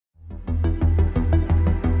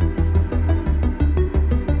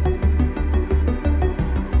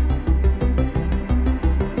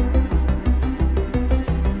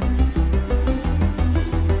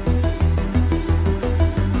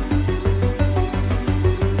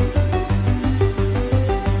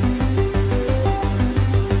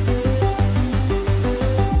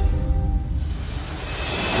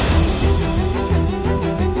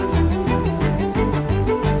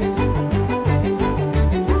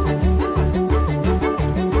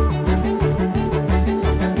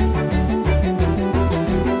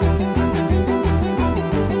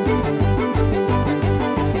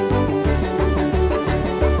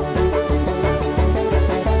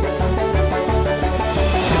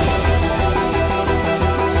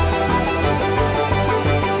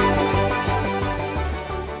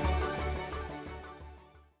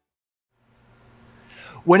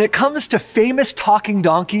When it comes to famous talking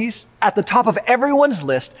donkeys, at the top of everyone's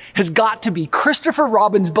list has got to be Christopher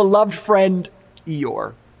Robin's beloved friend,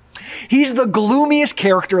 Eeyore. He's the gloomiest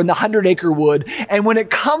character in the 100 Acre Wood, and when it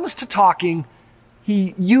comes to talking,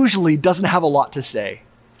 he usually doesn't have a lot to say.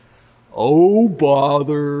 "Oh,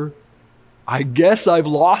 bother. I guess I've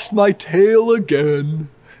lost my tail again."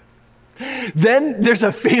 Then there's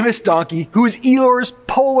a famous donkey who is Eeyore's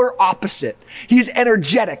polar opposite. He's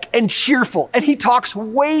energetic and cheerful, and he talks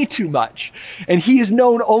way too much. And he is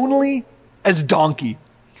known only as Donkey.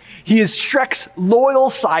 He is Shrek's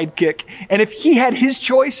loyal sidekick, and if he had his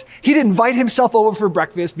choice, he'd invite himself over for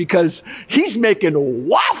breakfast because he's making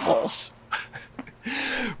waffles.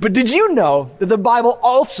 But did you know that the Bible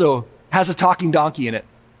also has a talking donkey in it?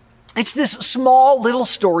 It's this small little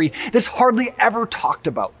story that's hardly ever talked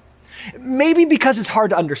about. Maybe because it's hard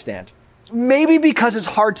to understand. Maybe because it's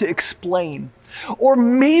hard to explain. Or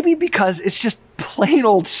maybe because it's just plain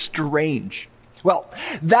old strange. Well,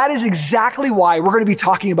 that is exactly why we're going to be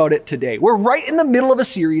talking about it today. We're right in the middle of a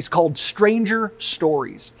series called Stranger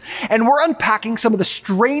Stories. And we're unpacking some of the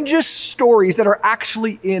strangest stories that are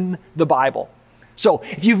actually in the Bible. So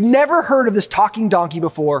if you've never heard of this talking donkey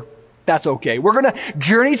before, that's okay. We're going to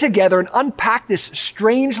journey together and unpack this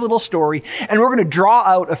strange little story, and we're going to draw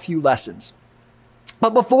out a few lessons.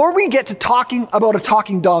 But before we get to talking about a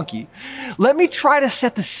talking donkey, let me try to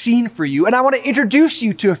set the scene for you, and I want to introduce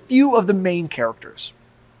you to a few of the main characters.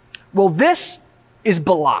 Well, this is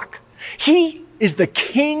Balak. He is the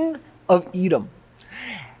king of Edom.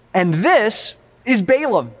 And this is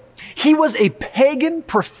Balaam. He was a pagan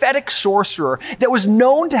prophetic sorcerer that was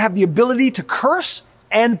known to have the ability to curse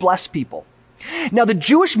and bless people. Now, the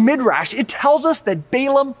Jewish Midrash, it tells us that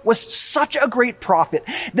Balaam was such a great prophet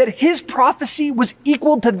that his prophecy was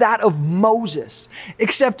equal to that of Moses,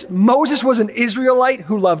 except Moses was an Israelite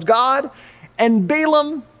who loved God, and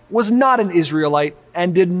Balaam was not an Israelite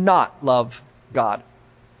and did not love God.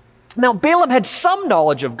 Now, Balaam had some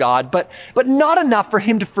knowledge of God, but not enough for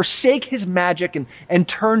him to forsake his magic and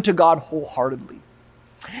turn to God wholeheartedly.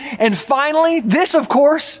 And finally, this, of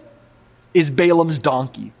course, is Balaam's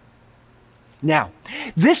donkey. Now,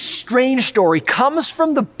 this strange story comes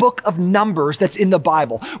from the book of Numbers that's in the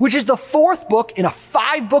Bible, which is the fourth book in a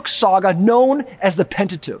 5-book saga known as the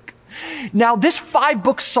Pentateuch. Now, this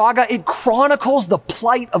 5-book saga, it chronicles the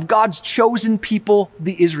plight of God's chosen people,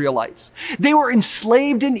 the Israelites. They were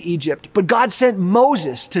enslaved in Egypt, but God sent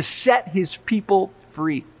Moses to set his people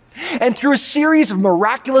free. And through a series of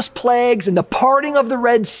miraculous plagues and the parting of the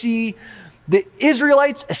Red Sea, the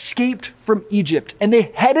Israelites escaped from Egypt and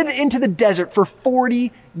they headed into the desert for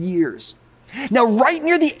 40 years. Now, right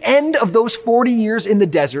near the end of those 40 years in the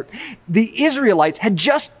desert, the Israelites had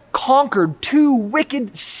just conquered 2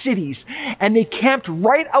 wicked cities and they camped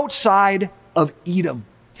right outside of Edom.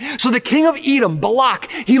 So the king of Edom, Balak,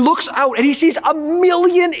 he looks out and he sees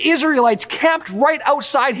 1,000,000 Israelites camped right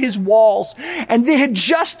outside his walls. And they had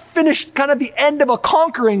just finished kind of the end of a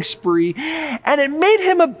conquering spree. And it made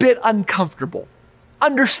him a bit uncomfortable,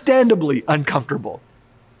 understandably uncomfortable.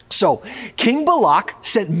 So King Balak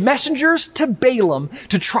sent messengers to Balaam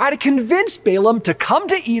to try to convince Balaam to come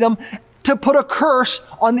to Edom to put a curse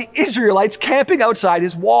on the Israelites camping outside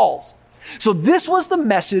his walls. So this was the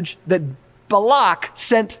message that Balak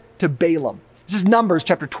sent to Balaam. This is Numbers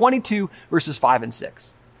chapter 22, verses 5 and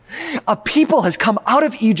 6. "A people has come out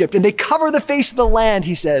of Egypt and they cover the face of the land,"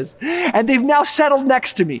 he says, "and they've now settled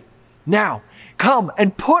next to me. Now come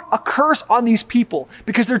and put a curse on these people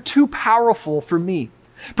because they're too powerful for me.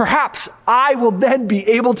 Perhaps I will then be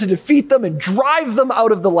able to defeat them and drive them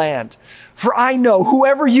out of the land. For I know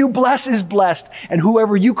whoever you bless is blessed and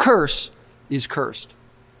whoever you curse is cursed."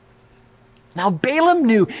 Now, Balaam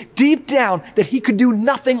knew deep down that he could do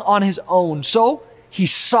nothing on his own. So he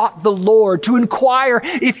sought the Lord to inquire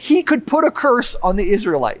if he could put a curse on the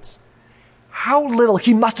Israelites. How little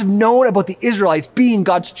he must have known about the Israelites being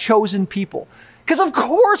God's chosen people. Because of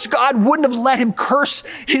course God wouldn't have let him curse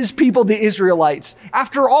his people, the Israelites.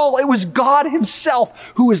 After all, it was God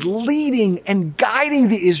himself who was leading and guiding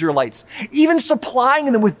the Israelites, even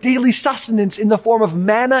supplying them with daily sustenance in the form of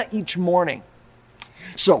manna each morning.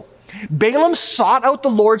 So Balaam sought out the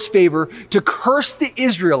Lord's favor to curse the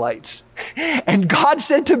Israelites. And God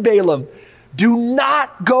said to Balaam, "Do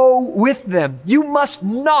not go with them. You must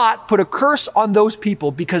not put a curse on those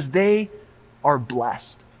people because they are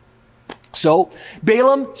blessed." So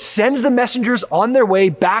Balaam sends the messengers on their way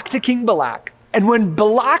back to King Balak. And when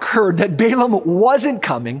Balak heard that Balaam wasn't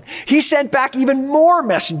coming, he sent back even more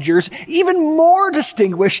messengers, even more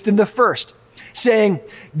distinguished than the first, saying,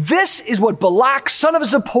 "This is what Balak, son of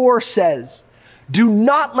Zippor, says. Do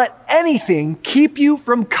not let anything keep you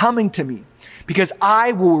from coming to me, because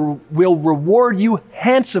I will reward you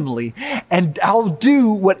handsomely, and I'll do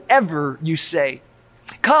whatever you say.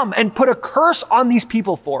 Come and put a curse on these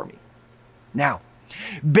people for me." Now,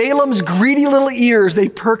 Balaam's greedy little ears, they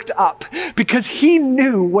perked up because he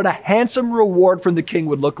knew what a handsome reward from the king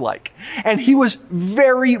would look like. And he was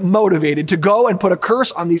very motivated to go and put a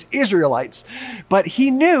curse on these Israelites. But he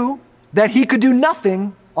knew that he could do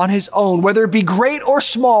nothing on his own, whether it be great or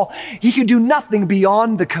small. He could do nothing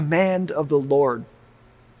beyond the command of the Lord.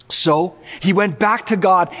 So he went back to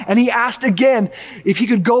God and he asked again if he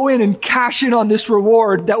could go in and cash in on this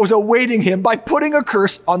reward that was awaiting him by putting a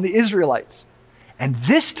curse on the Israelites. And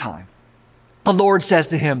this time, the Lord says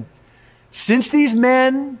to him, "Since these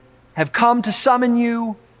men have come to summon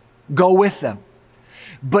you, go with them,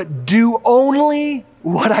 but do only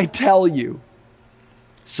what I tell you."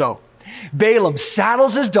 So Balaam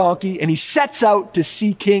saddles his donkey and he sets out to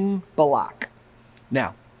see King Balak.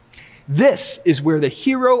 Now, this is where the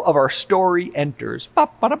hero of our story enters.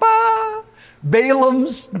 Ba-ba-da-ba!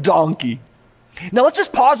 Balaam's donkey. Now let's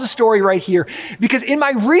just pause the story right here, because in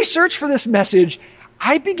my research for this message,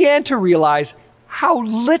 I began to realize how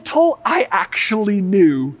little I actually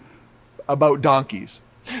knew about donkeys.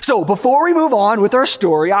 So before we move on with our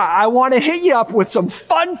story, I want to hit you up with some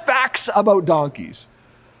fun facts about donkeys.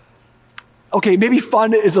 Okay, maybe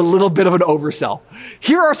fun is a little bit of an oversell.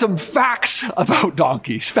 Here are some facts about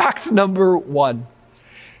donkeys. Fact number 1.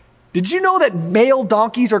 Did you know that male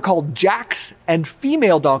donkeys are called jacks and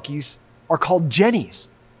female donkeys are called jennies?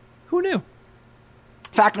 Who knew?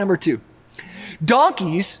 Fact number 2.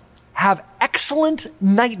 Donkeys have excellent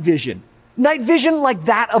night vision. Night vision like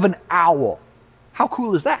that of an owl. How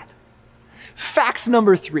cool is that? Fact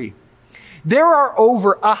number 3. There are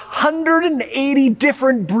over 180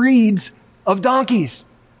 different breeds of donkeys.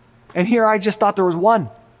 And here I just thought there was one.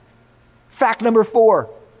 Fact number 4.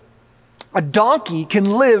 A donkey can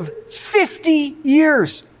live 50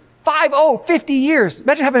 years. 50 years.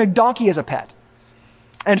 Imagine having a donkey as a pet.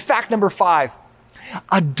 And fact number 5.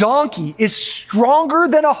 A donkey is stronger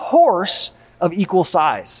than a horse of equal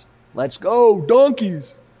size. Let's go,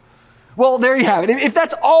 donkeys. Well, there you have it. If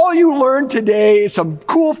that's all you learned today, some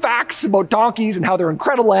cool facts about donkeys and how they're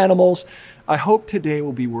incredible animals, I hope today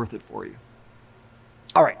will be worth it for you.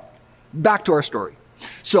 All right, back to our story.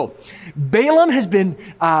 So Balaam has been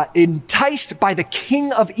enticed by the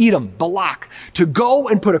king of Edom, Balak, to go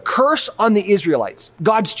and put a curse on the Israelites,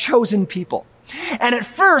 God's chosen people. And at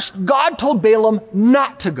first, God told Balaam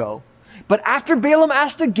not to go. But after Balaam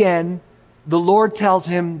asked again, the Lord tells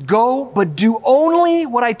him, "Go, but do only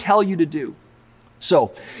what I tell you to do."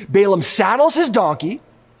 So Balaam saddles his donkey.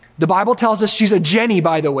 The Bible tells us she's a jenny,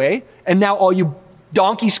 by the way. And now all you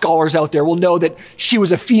donkey scholars out there will know that she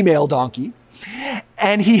was a female donkey.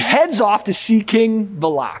 And he heads off to see King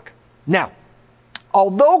Balak. Now,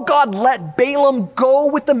 although God let Balaam go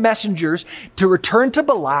with the messengers to return to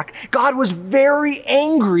Balak, God was very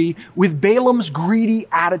angry with Balaam's greedy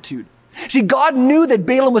attitude. See, God knew that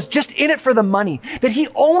Balaam was just in it for the money, that he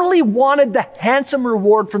only wanted the handsome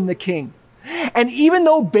reward from the king. And even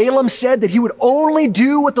though Balaam said that he would only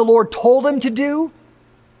do what the Lord told him to do,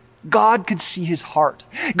 God could see his heart.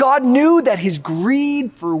 God knew that his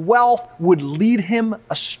greed for wealth would lead him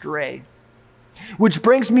astray. Which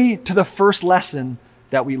brings me to the first lesson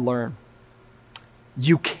that we learn.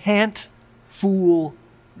 You can't fool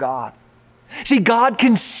God. See, God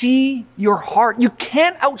can see your heart. You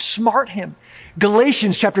can't outsmart him.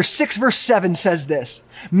 Galatians chapter 6 verse 7 says this,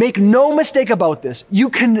 "Make no mistake about this. You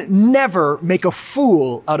can never make a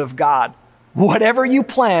fool out of God. Whatever you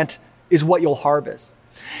plant is what you'll harvest."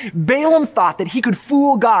 Balaam thought that he could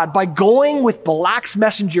fool God by going with Balak's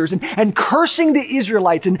messengers and cursing the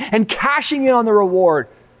Israelites and cashing in on the reward.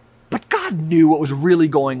 But God knew what was really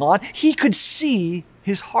going on. He could see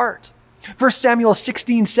his heart. 1 Samuel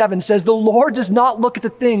 16:7 says, "The Lord does not look at the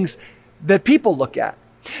things that people look at.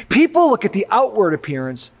 People look at the outward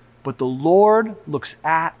appearance, but the Lord looks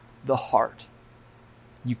at the heart."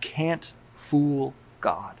 You can't fool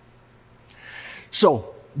God. So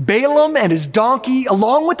Balaam and his donkey,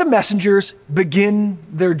 along with the messengers, begin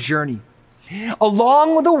their journey.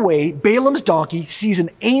 Along the way, Balaam's donkey sees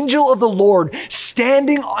an angel of the Lord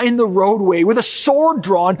standing in the roadway with a sword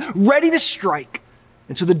drawn, ready to strike.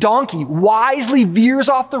 And so the donkey wisely veers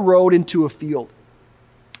off the road into a field.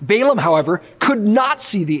 Balaam, however, could not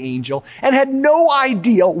see the angel and had no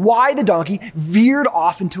idea why the donkey veered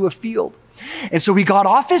off into a field. And so he got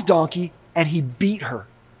off his donkey and he beat her.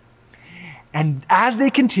 And as they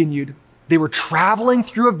continued, They were traveling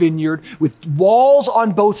through a vineyard with walls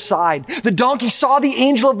on both sides. The donkey saw the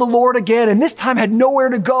angel of the Lord again, and this time had nowhere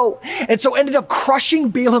to go, and so ended up crushing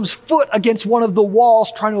Balaam's foot against one of the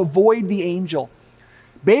walls, trying to avoid the angel.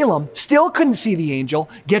 Balaam still couldn't see the angel,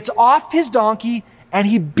 gets off his donkey, and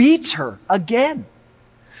he beats her again.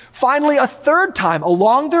 Finally, a third time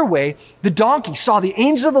along their way, the donkey saw the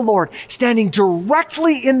angels of the Lord standing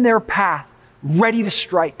directly in their path, ready to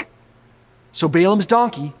strike. So Balaam's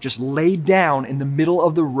donkey just laid down in the middle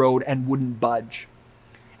of the road and wouldn't budge.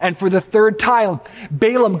 And for the third time,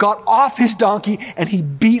 Balaam got off his donkey and he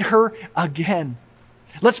beat her again.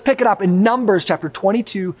 Let's pick it up in Numbers chapter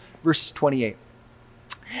 22, verses 28.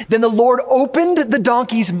 Then the Lord opened the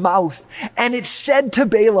donkey's mouth, and it said to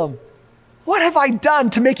Balaam, "What have I done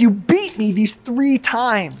to make you beat me these 3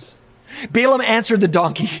 times?" Balaam answered the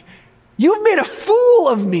donkey, "You've made a fool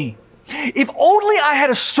of me. If only I had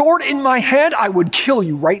a sword in my hand, I would kill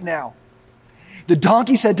you right now." The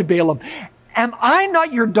donkey said to Balaam, "Am I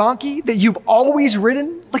not your donkey that you've always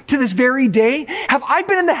ridden, like to this very day? Have I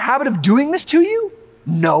been in the habit of doing this to you?"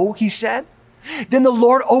 "No," he said. Then the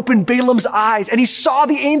Lord opened Balaam's eyes, and he saw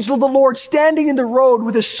the angel of the Lord standing in the road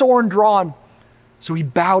with his sword drawn. So he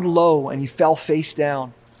bowed low and he fell face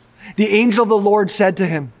down. The angel of the Lord said to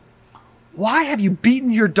him, "Why have you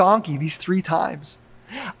beaten your donkey these 3 times?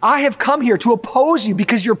 I have come here to oppose you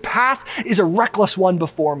because your path is a reckless one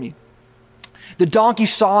before me. The donkey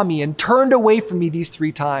saw me and turned away from me these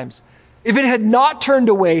 3 times. If it had not turned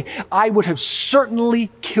away, I would have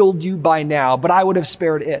certainly killed you by now, but I would have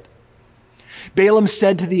spared it." Balaam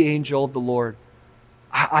said to the angel of the Lord,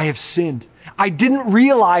 I have sinned. I didn't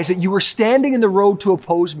realize that you were standing in the road to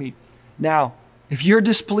oppose me. Now, if you're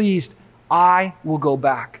displeased, I will go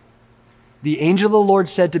back." The angel of the Lord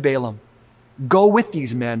said to Balaam, "Go with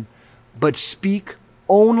these men, but speak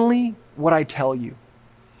only what I tell you."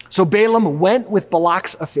 So Balaam went with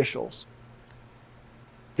Balak's officials.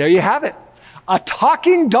 There you have it. A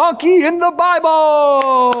talking donkey in the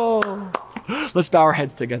Bible. Let's bow our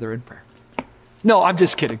heads together in prayer. No, I'm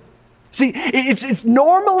just kidding. See, it's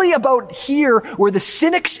normally about here where the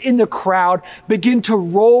cynics in the crowd begin to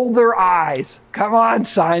roll their eyes. Come on,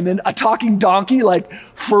 Simon, a talking donkey, like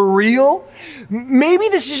for real? Maybe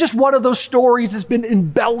this is just one of those stories that's been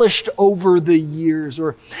embellished over the years,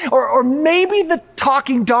 or maybe the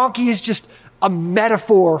talking donkey is just a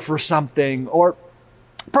metaphor for something, or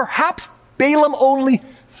perhaps Balaam only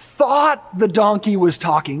thought the donkey was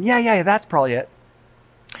talking. Yeah, that's probably it.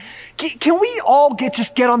 Can we all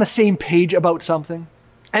just get on the same page about something?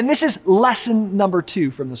 And this is lesson number 2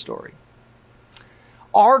 from the story.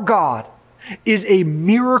 Our God is a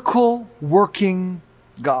miracle working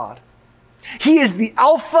God. He is the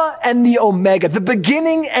Alpha and the Omega, the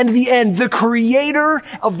beginning and the end, the creator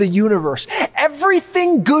of the universe.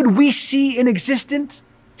 Everything good we see in existence,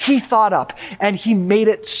 he thought up and he made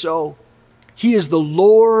it so. He is the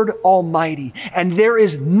Lord Almighty, and there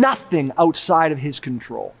is nothing outside of his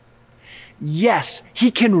control. Yes, he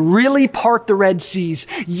can really part the Red Seas.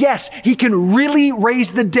 Yes, he can really raise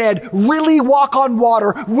the dead, really walk on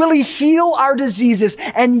water, really heal our diseases.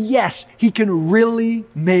 And yes, he can really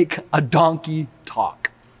make a donkey talk.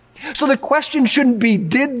 So the question shouldn't be,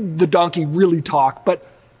 did the donkey really talk? But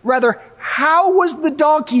rather, how was the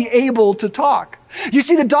donkey able to talk? You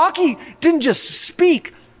see, the donkey didn't just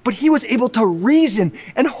speak, but he was able to reason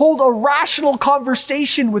and hold a rational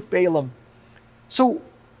conversation with Balaam. So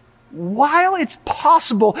while it's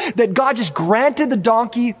possible that God just granted the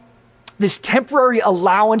donkey this temporary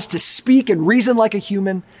allowance to speak and reason like a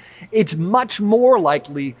human, it's much more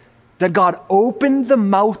likely that God opened the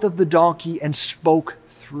mouth of the donkey and spoke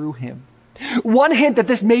through him. One hint that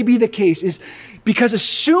this may be the case is because as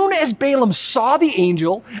soon as Balaam saw the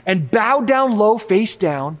angel and bowed down low, face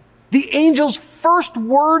down, the angel's first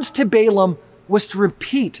words to Balaam was to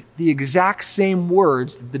repeat the exact same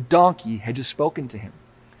words that the donkey had just spoken to him.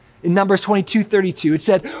 In Numbers 22:32, it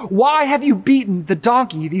said, "Why have you beaten the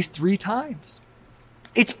donkey these 3 times?"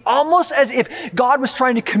 It's almost as if God was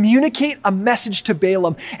trying to communicate a message to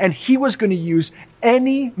Balaam, and he was going to use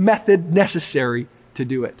any method necessary to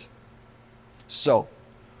do it. So,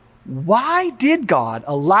 why did God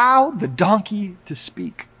allow the donkey to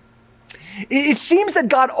speak? It seems that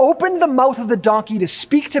God opened the mouth of the donkey to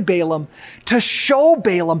speak to Balaam, to show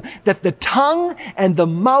Balaam that the tongue and the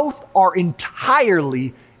mouth are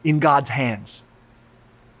entirely in God's hands.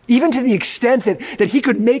 Even to the extent that he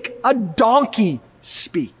could make a donkey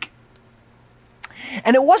speak.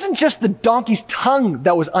 And it wasn't just the donkey's tongue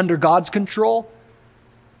that was under God's control,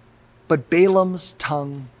 but Balaam's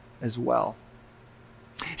tongue as well.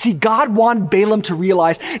 See, God wanted Balaam to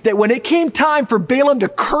realize that when it came time for Balaam to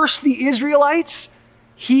curse the Israelites,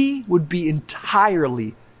 he would be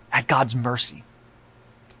entirely at God's mercy.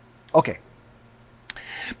 Okay.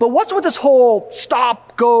 But what's with this whole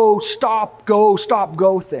stop, go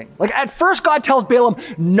thing? Like at first God tells Balaam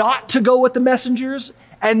not to go with the messengers,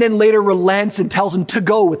 and then later relents and tells him to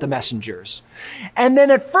go with the messengers. And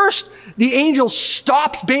then at first the angel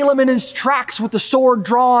stops Balaam in his tracks with the sword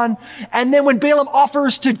drawn. And then when Balaam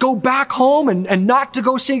offers to go back home and not to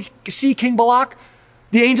go see King Balak,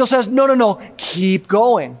 the angel says, no, keep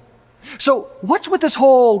going. So what's with this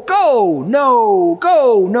whole go, no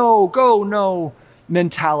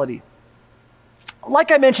mentality?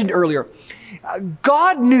 Like I mentioned earlier,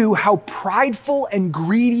 God knew how prideful and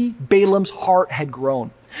greedy Balaam's heart had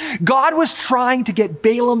grown. God was trying to get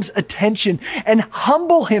Balaam's attention and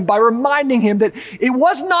humble him by reminding him that it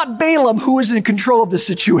was not Balaam who was in control of the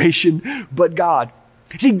situation, but God.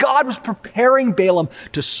 See, God was preparing Balaam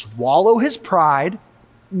to swallow his pride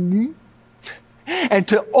and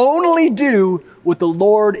to only do what the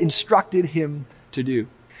Lord instructed him to do.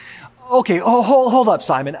 Okay, hold up,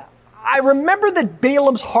 Simon. I remember that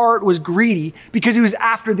Balaam's heart was greedy because he was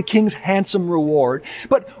after the king's handsome reward.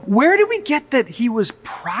 But where did we get that he was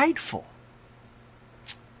prideful?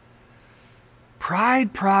 Pride.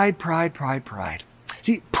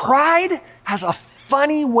 See, pride has a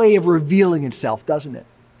funny way of revealing itself, doesn't it?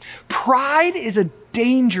 Pride is a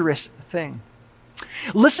dangerous thing.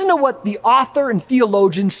 Listen to what the author and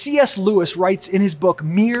theologian C.S. Lewis writes in his book,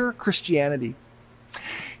 Mere Christianity.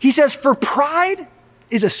 He says, "For pride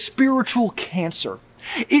is a spiritual cancer.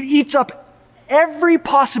 It eats up every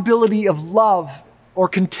possibility of love or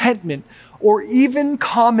contentment or even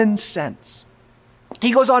common sense."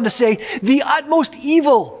 He goes on to say, "The utmost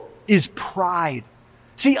evil is pride."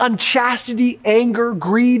 See, unchastity, anger,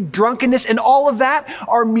 greed, drunkenness, and all of that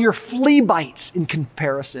are mere flea bites in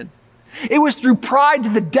comparison. It was through pride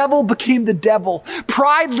that the devil became the devil.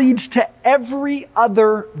 Pride leads to every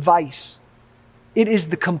other vice. It is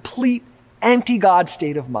the complete anti-God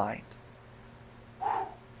state of mind.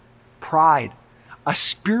 Pride, a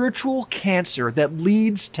spiritual cancer that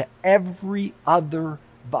leads to every other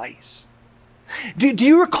vice. Do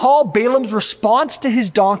you recall Balaam's response to his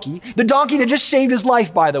donkey, the donkey that just saved his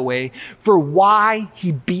life, by the way, for why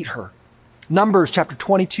he beat her? Numbers chapter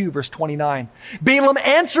 22, verse 29. Balaam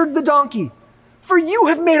answered the donkey, "For you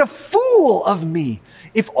have made a fool of me.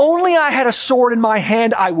 If only I had a sword in my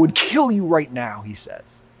hand, I would kill you right now," he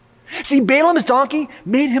says. See, Balaam's donkey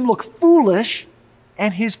made him look foolish,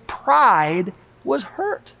 and his pride was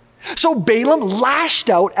hurt. So Balaam lashed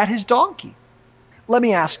out at his donkey. Let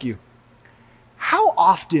me ask you, how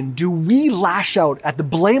often do we lash out at the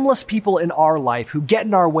blameless people in our life who get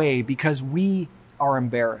in our way because we are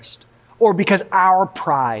embarrassed or because our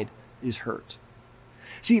pride is hurt?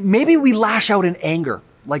 See, maybe we lash out in anger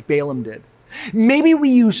like Balaam did. Maybe we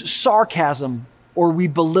use sarcasm or we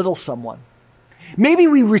belittle someone. Maybe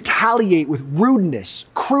we retaliate with rudeness,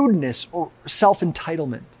 crudeness, or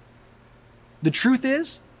self-entitlement. The truth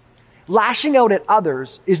is, lashing out at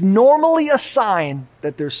others is normally a sign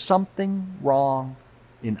that there's something wrong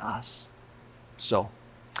in us. So,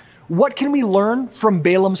 what can we learn from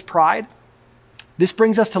Balaam's pride? This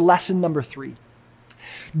brings us to lesson number 3.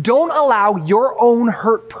 Don't allow your own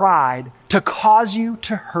hurt pride to cause you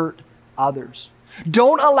to hurt others.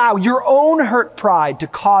 Don't allow your own hurt pride to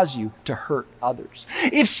cause you to hurt others.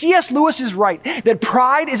 If C.S. Lewis is right that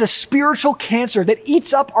pride is a spiritual cancer that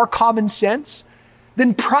eats up our common sense,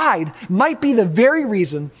 then pride might be the very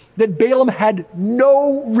reason that Balaam had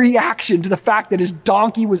no reaction to the fact that his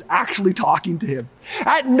donkey was actually talking to him.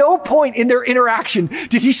 At no point in their interaction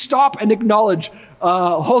did he stop and acknowledge,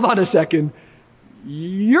 hold on a second,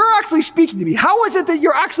 you're actually speaking to me. How is it that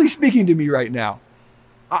you're actually speaking to me right now?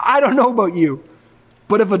 I don't know about you,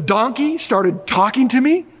 but if a donkey started talking to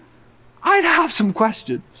me, I'd have some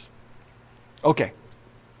questions. Okay,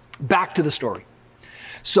 back to the story.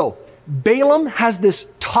 So Balaam has this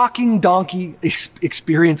talking donkey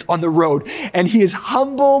experience on the road, and he is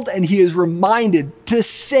humbled and he is reminded to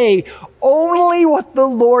say only what the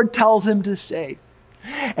Lord tells him to say.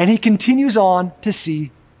 And he continues on to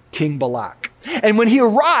see King Balak. And when he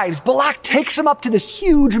arrives, Balak takes him up to this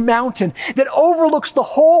huge mountain that overlooks the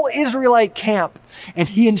whole Israelite camp. And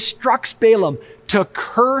he instructs Balaam to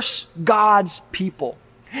curse God's people.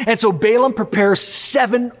 And so Balaam prepares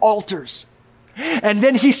 7 altars. And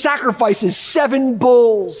then he sacrifices 7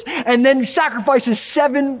 bulls. And then sacrifices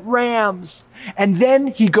 7 rams. And then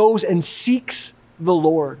he goes and seeks the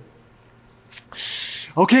Lord.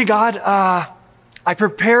 Okay, God, I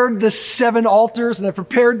prepared the 7 altars and I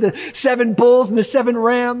prepared the 7 bulls and the 7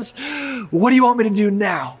 rams. What do you want me to do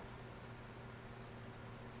now?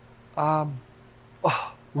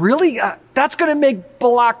 Really? That's going to make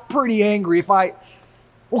Balak pretty angry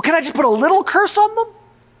can I just put a little curse on them?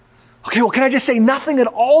 Okay, well, can I just say nothing at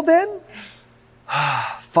all then?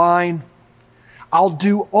 Fine. I'll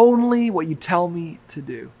do only what you tell me to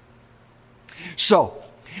do. So,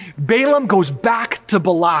 Balaam goes back to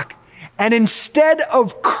Balak, and instead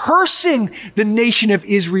of cursing the nation of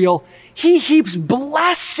Israel, he heaps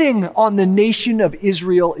blessing on the nation of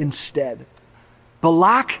Israel instead.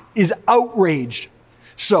 Balak is outraged.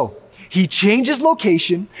 So he changes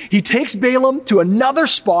location, he takes Balaam to another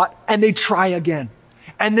spot, and they try again.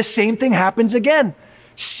 And the same thing happens again.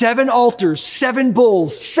 7 altars, 7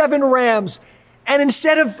 bulls, 7 rams. And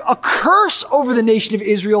instead of a curse over the nation of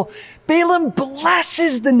Israel, Balaam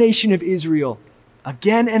blesses the nation of Israel.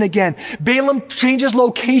 Again and again. Balaam changes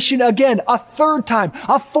location again, a 3rd time,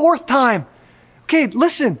 a 4th time. Okay,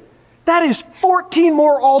 listen, that is 14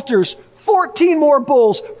 more altars, 14 more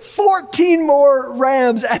bulls, 14 more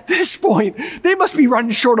rams. At this point, they must be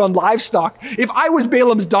running short on livestock. If I was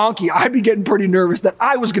Balaam's donkey, I'd be getting pretty nervous that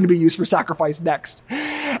I was going to be used for sacrifice next.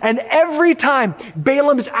 And every time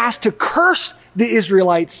Balaam is asked to curse the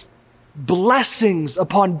Israelites, blessings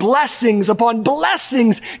upon blessings upon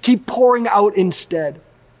blessings keep pouring out instead.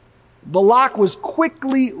 Balak was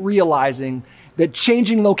quickly realizing that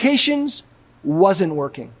changing locations wasn't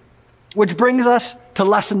working. Which brings us to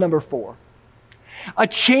lesson number 4. A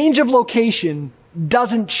change of location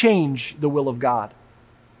doesn't change the will of God.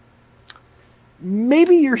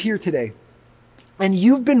 Maybe you're here today and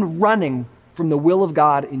you've been running from the will of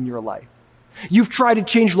God in your life. You've tried to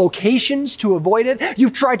change locations to avoid it.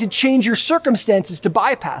 You've tried to change your circumstances to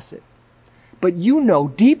bypass it. But you know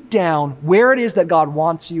deep down where it is that God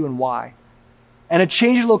wants you and why. And a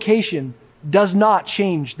change of location does not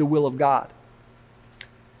change the will of God.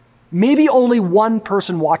 Maybe only one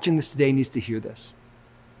person watching this today needs to hear this.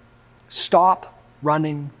 Stop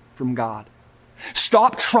running from God.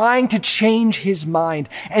 Stop trying to change his mind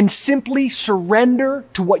and simply surrender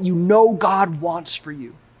to what you know God wants for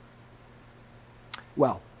you.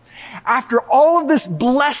 Well, after all of this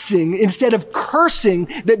blessing instead of cursing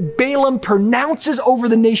that Balaam pronounces over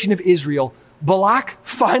the nation of Israel, Balak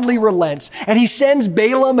finally relents and he sends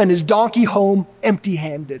Balaam and his donkey home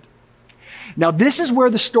empty-handed. Now, this is where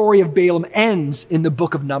the story of Balaam ends in the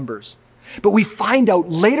book of Numbers. But we find out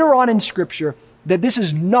later on in Scripture that this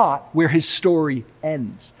is not where his story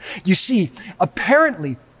ends. You see,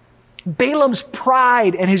 apparently, Balaam's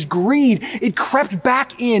pride and his greed, it crept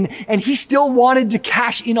back in, and he still wanted to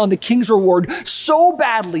cash in on the king's reward so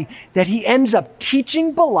badly that he ends up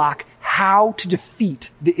teaching Balak how to defeat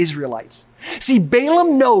the Israelites. See,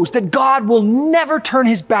 Balaam knows that God will never turn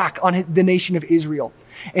his back on the nation of Israel.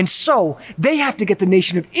 And so they have to get the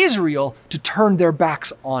nation of Israel to turn their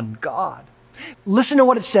backs on God. Listen to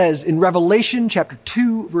what it says in Revelation chapter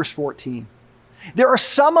 2, verse 14. There are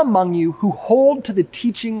some among you who hold to the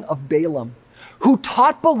teaching of Balaam, who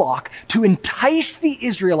taught Balak to entice the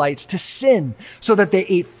Israelites to sin so that they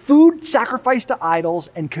ate food sacrificed to idols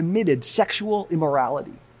and committed sexual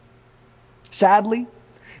immorality. Sadly,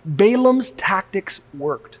 Balaam's tactics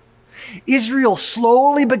worked. Israel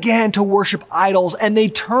slowly began to worship idols and they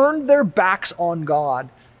turned their backs on God.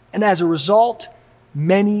 And as a result,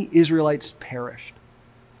 many Israelites perished.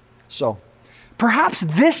 So, perhaps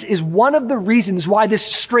this is one of the reasons why this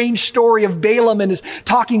strange story of Balaam and his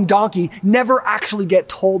talking donkey never actually get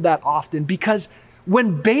told that often. Because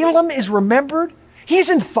when Balaam is remembered, he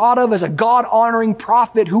isn't thought of as a God-honoring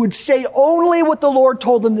prophet who would say only what the Lord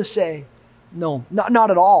told him to say. No,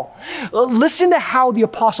 not at all. Listen to how the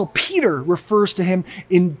apostle Peter refers to him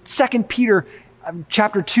in 2 Peter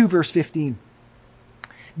chapter 2, verse 15.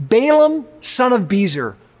 Balaam, son of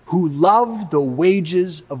Bezer, who loved the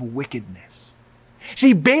wages of wickedness.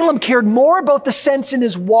 See, Balaam cared more about the cents in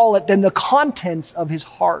his wallet than the contents of his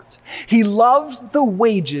heart. He loved the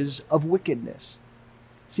wages of wickedness.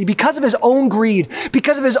 See, because of his own greed,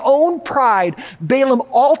 because of his own pride, Balaam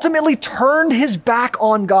ultimately turned his back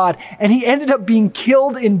on God, and he ended up being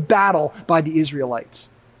killed in battle by the Israelites.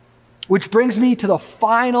 Which brings me to the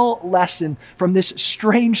final lesson from this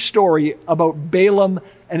strange story about Balaam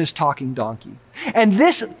and his talking donkey. And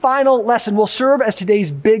this final lesson will serve as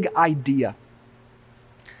today's big idea.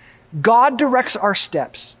 God directs our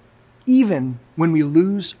steps, even when we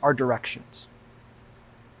lose our directions.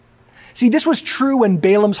 See, this was true when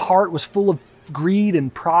Balaam's heart was full of greed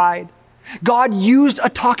and pride. God used a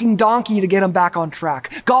talking donkey to get him back on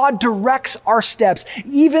track. God directs our steps,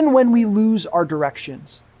 even when we lose our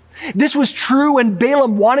directions. This was true when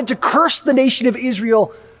Balaam wanted to curse the nation of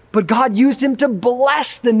Israel, but God used him to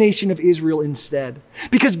bless the nation of Israel instead.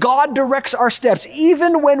 Because God directs our steps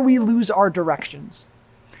even when we lose our directions.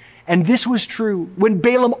 And this was true when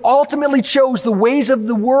Balaam ultimately chose the ways of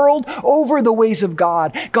the world over the ways of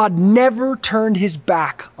God. God never turned his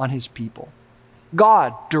back on his people.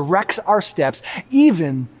 God directs our steps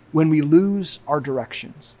even when we lose our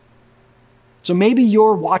directions. So maybe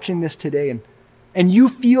you're watching this today and you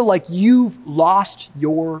feel like you've lost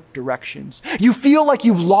your directions. You feel like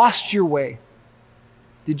you've lost your way.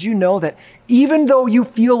 Did you know that even though you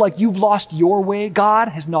feel like you've lost your way, God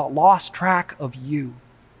has not lost track of you?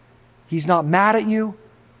 He's not mad at you.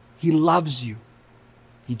 He loves you.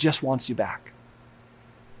 He just wants you back.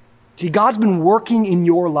 See, God's been working in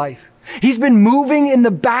your life. He's been moving in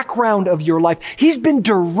the background of your life. He's been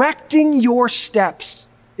directing your steps.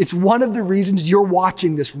 It's one of the reasons you're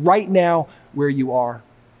watching this right now where you are.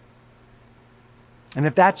 And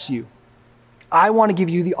if that's you, I want to give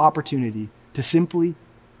you the opportunity to simply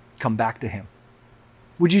come back to him.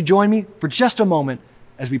 Would you join me for just a moment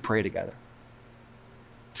as we pray together?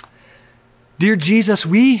 Dear Jesus,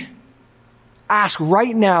 we ask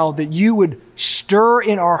right now that you would stir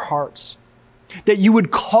in our hearts, that you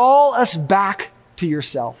would call us back to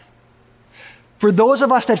yourself. For those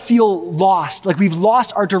of us that feel lost, like we've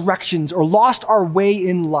lost our directions or lost our way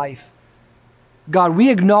in life, God, we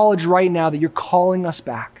acknowledge right now that you're calling us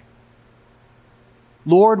back.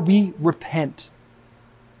 Lord, we repent.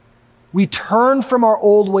 We turn from our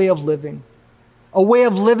old way of living, a way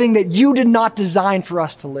of living that you did not design for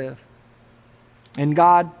us to live. And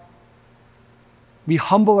God, we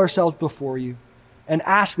humble ourselves before you and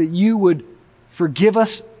ask that you would forgive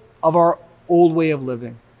us of our old way of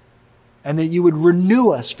living and that you would renew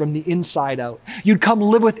us from the inside out. You'd come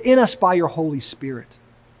live within us by your Holy Spirit.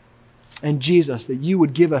 And Jesus, that you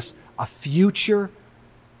would give us a future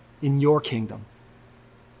in your kingdom.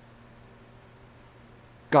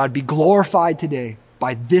 God, be glorified today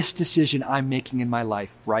by this decision I'm making in my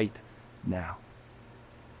life right now.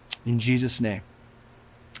 In Jesus' name,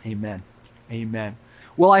 amen. Amen.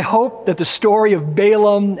 Well, I hope that the story of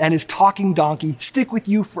Balaam and his talking donkey stick with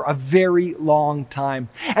you for a very long time,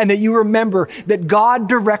 and that you remember that God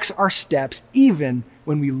directs our steps even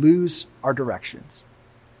when we lose our directions.